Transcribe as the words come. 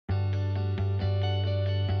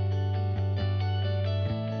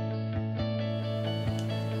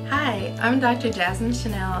Hi, I'm Dr. Jasmine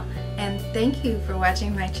Chanel, and thank you for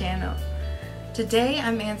watching my channel. Today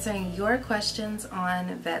I'm answering your questions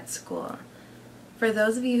on vet school. For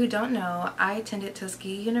those of you who don't know, I attended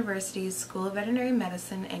Tuskegee University's School of Veterinary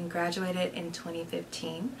Medicine and graduated in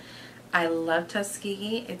 2015. I love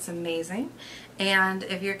Tuskegee, it's amazing, and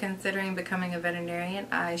if you're considering becoming a veterinarian,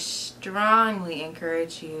 I strongly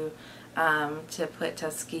encourage you to put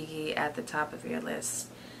Tuskegee at the top of your list.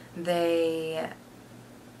 They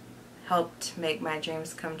helped make my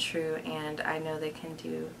dreams come true, and I know they can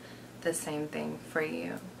do the same thing for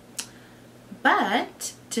you.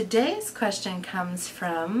 But today's question comes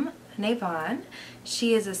from Navon.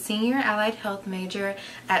 She is a senior allied health major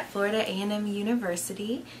at Florida A&M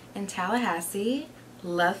University in Tallahassee.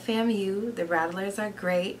 Love FAMU, the Rattlers are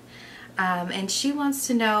great. And she wants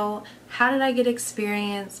to know, how did I get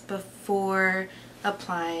experience before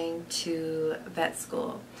applying to vet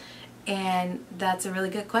school? And that's a really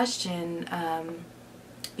good question,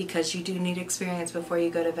 because you do need experience before you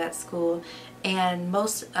go to vet school, and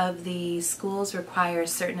most of the schools require a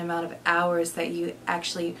certain amount of hours that you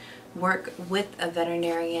actually work with a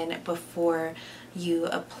veterinarian before you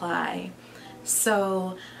apply.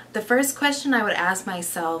 So the first question I would ask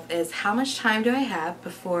myself is, how much time do I have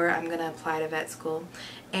before I'm going to apply to vet school?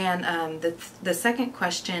 And the second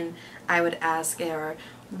question I would ask are,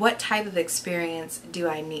 what type of experience do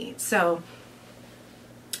I need? So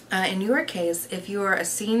in your case, if you're a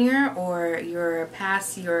senior or you're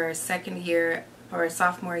past your second year or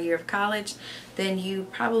sophomore year of college, then you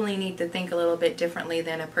probably need to think a little bit differently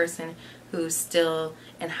than a person who's still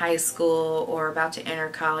in high school or about to enter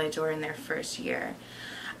college or in their first year.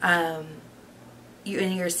 In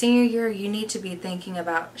your senior year, you need to be thinking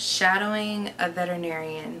about shadowing a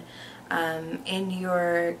veterinarian. In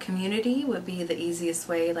your community would be the easiest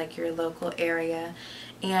way, like your local area.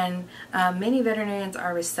 And many veterinarians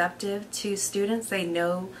are receptive to students. They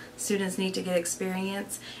know students need to get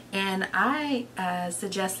experience. And I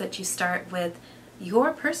suggest that you start with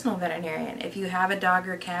your personal veterinarian. If you have a dog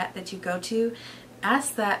or cat that you go to,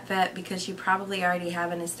 ask that vet, because you probably already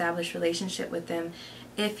have an established relationship with them,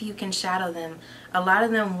 if you can shadow them. A lot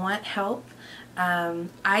of them want help.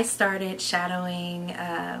 I started shadowing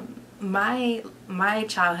my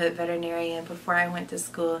childhood veterinarian before I went to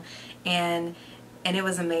school, and it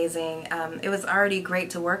was amazing. It was already great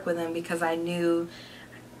to work with him because I knew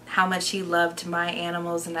how much he loved my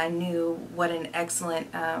animals, and I knew what an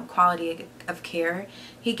excellent quality of care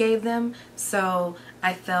he gave them. So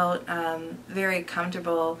I felt very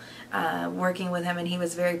comfortable working with him, and he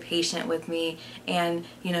was very patient with me, and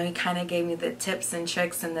you know, he kind of gave me the tips and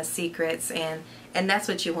tricks and the secrets, and that's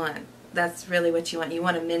what you want. That's really what you want. You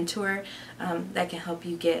want a mentor that can help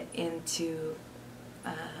you get into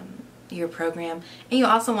your program. And you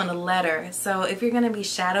also want a letter. So if you're going to be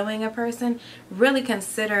shadowing a person, really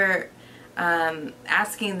consider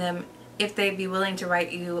asking them if they'd be willing to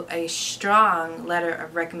write you a strong letter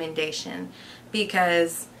of recommendation,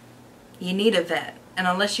 because you need a vet. And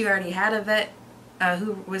unless you already had a vet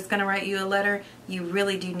who was going to write you a letter, you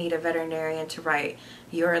really do need a veterinarian to write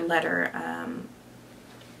your letter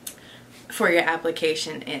for your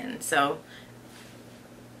application in. So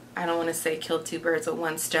I don't want to say kill two birds with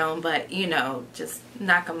one stone, but you know, just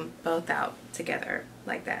knock them both out together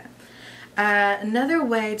like that. Another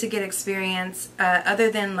way to get experience, other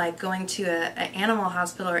than like going to an animal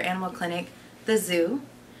hospital or animal clinic, the zoo.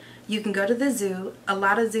 You can go to the zoo. A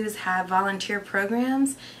lot of zoos have volunteer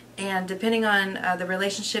programs, and depending on the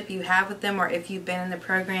relationship you have with them, or if you've been in the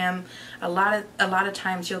program, a lot of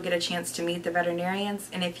times you'll get a chance to meet the veterinarians.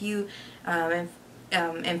 And if you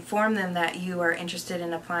inform them that you are interested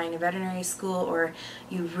in applying to veterinary school, or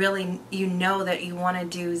you know that you want to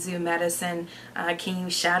do zoo medicine, can you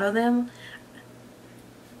shadow them?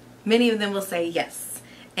 Many of them will say yes,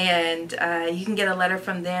 and you can get a letter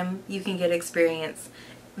from them. You can get experience.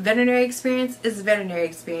 Veterinary experience is veterinary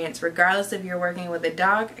experience, regardless if you're working with a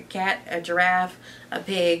dog, a cat, a giraffe, a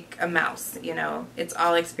pig, a mouse. You know, it's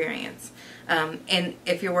all experience. And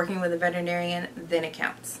if you're working with a veterinarian, then it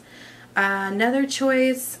counts. Another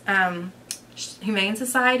choice, Humane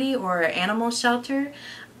Society or animal shelter.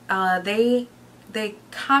 They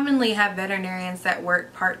commonly have veterinarians that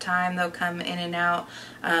work part-time. They'll come in and out,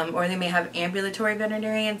 or they may have ambulatory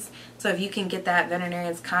veterinarians. So if you can get that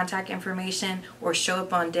veterinarian's contact information or show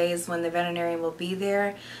up on days when the veterinarian will be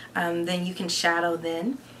there, then you can shadow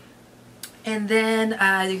then. And then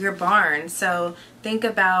your barn. So think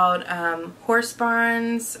about horse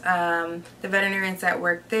barns, the veterinarians that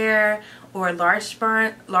work there, or large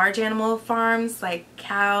animal farms like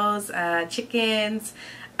cows, chickens,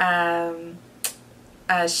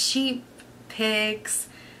 sheep, pigs,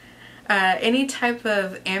 Any type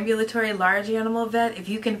of ambulatory large animal vet, if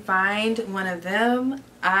you can find one of them,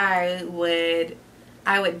 I would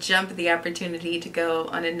jump at the opportunity to go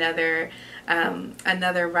on another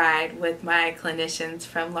ride with my clinicians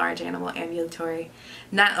from large animal ambulatory.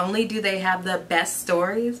 Not only do they have the best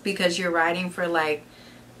stories, because you're riding for like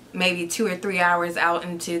maybe 2 or 3 hours out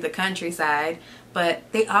into the countryside, but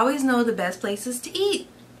they always know the best places to eat.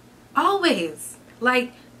 Always.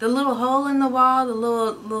 Like the little hole in the wall, the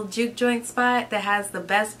little juke joint spot that has the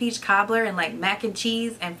best peach cobbler and like mac and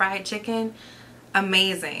cheese and fried chicken.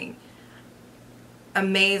 Amazing.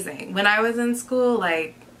 Amazing. When I was in school,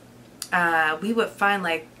 like we would find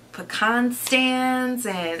like pecan stands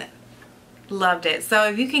and loved it. So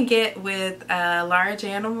if you can get with a large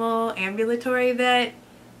animal ambulatory vet,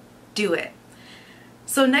 do it.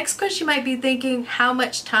 So next question, you might be thinking, how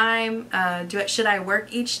much time should I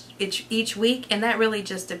work each week? And that really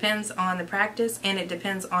just depends on the practice, and it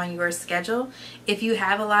depends on your schedule. If you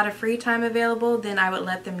have a lot of free time available, then I would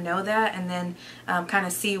let them know that, and then kind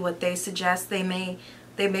of see what they suggest. They may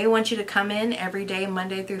want you to come in every day,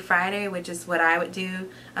 Monday through Friday, which is what I would do,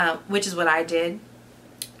 which is what I did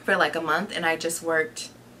for like a month, and I just worked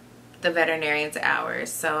the veterinarian's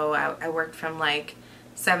hours. So I worked from like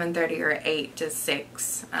 7:30 or 8 to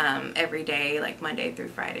 6 every day, like Monday through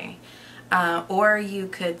Friday. Or you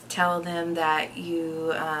could tell them that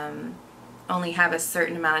you only have a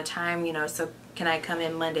certain amount of time, you know, so can I come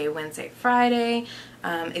in Monday, Wednesday, Friday?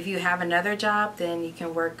 If you have another job, then you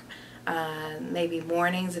can work maybe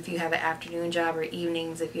mornings if you have an afternoon job, or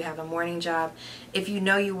evenings if you have a morning job. If you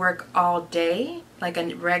know you work all day, like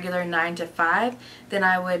a regular 9 to 5, then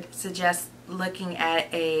I would suggest looking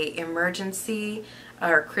at a emergency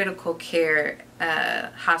or critical care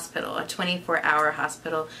hospital, a 24-hour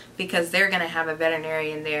hospital, because they're going to have a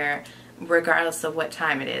veterinarian there regardless of what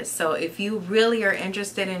time it is. So if you really are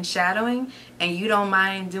interested in shadowing and you don't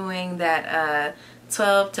mind doing that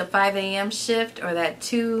 12 to 5 a.m. shift, or that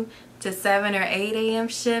 2 to 7 or 8 a.m.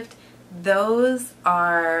 shift, those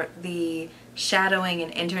are the shadowing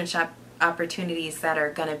and internship opportunities that are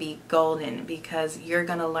going to be golden, because you're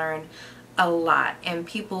going to learn a lot, and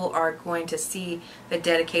people are going to see the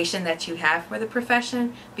dedication that you have for the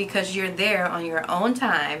profession, because you're there on your own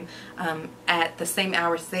time at the same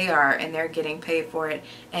hours they are, and they're getting paid for it,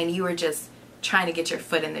 and you are just trying to get your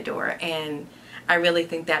foot in the door. And I really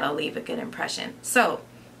think that'll leave a good impression. So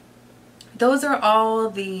those are all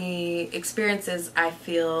the experiences I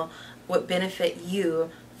feel would benefit you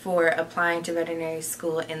for applying to veterinary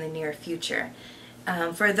school in the near future.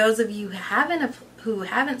 For those of you who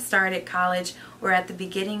haven't started college or at the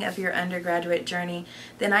beginning of your undergraduate journey,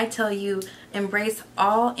 then I tell you, embrace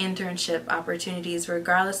all internship opportunities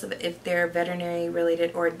regardless of if they're veterinary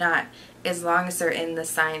related or not, as long as they're in the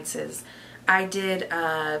sciences. I did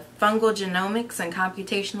fungal genomics and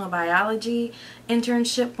computational biology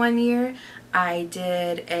internship one year. I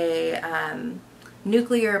did a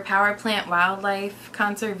nuclear power plant wildlife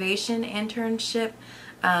conservation internship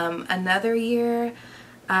another year.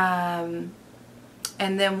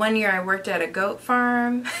 And then one year I worked at a goat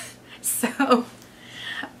farm. So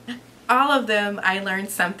all of them I learned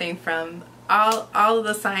something from. All of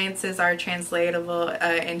the sciences are translatable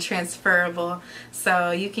and transferable,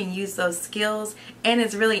 so you can use those skills, and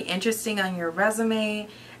it's really interesting on your resume,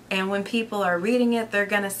 and when people are reading it, they're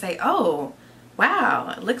gonna say, oh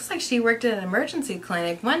wow, it looks like she worked at an emergency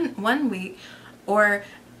clinic one week, or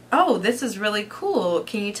oh, this is really cool,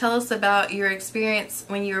 can you tell us about your experience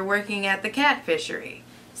when you were working at the cat fishery?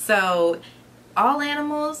 So all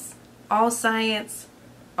animals, all science,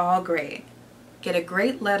 all great. Get a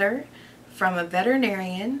great letter from a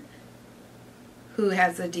veterinarian who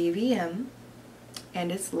has a DVM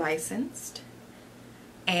and is licensed,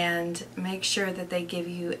 and make sure that they give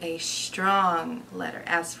you a strong letter.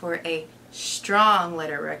 Ask for a strong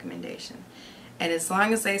letter of recommendation, and as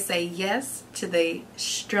long as they say yes to the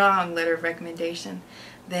strong letter of recommendation,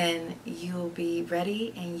 then you will be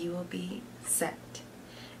ready and you will be set.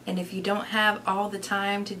 And if you don't have all the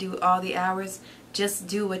time to do all the hours, just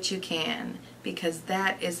do what you can, because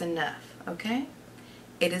that is enough. Okay?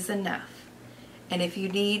 It is enough. And if you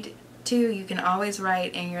need to, you can always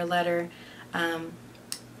write in your letter,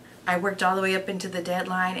 I worked all the way up into the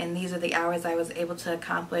deadline, and these are the hours I was able to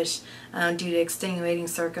accomplish due to extenuating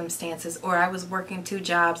circumstances, or I was working 2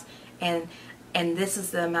 jobs, and this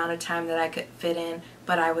is the amount of time that I could fit in,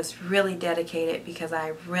 but I was really dedicated because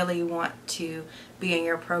I really want to be in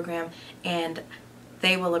your program. And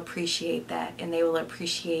they will appreciate that, and they will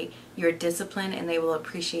appreciate your discipline, and they will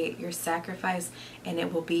appreciate your sacrifice, and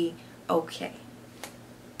it will be okay.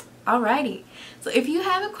 Alrighty. So if you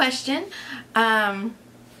have a question,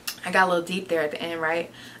 I got a little deep there at the end, right?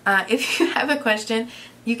 If you have a question,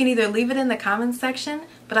 you can either leave it in the comments section,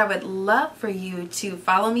 but I would love for you to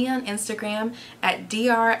follow me on Instagram at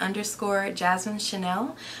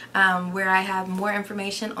dr_JasmineChanel, where I have more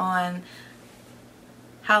information on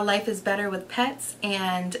how life is better with pets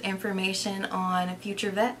and information on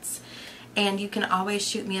future vets. And you can always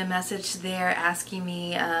shoot me a message there asking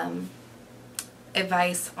me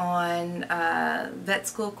advice on vet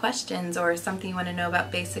school questions or something you want to know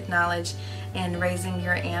about basic knowledge in raising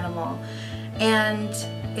your animal. And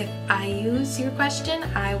if I use your question,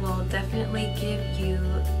 I will definitely give you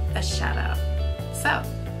a shout out. So,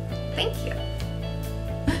 thank you.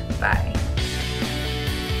 Bye.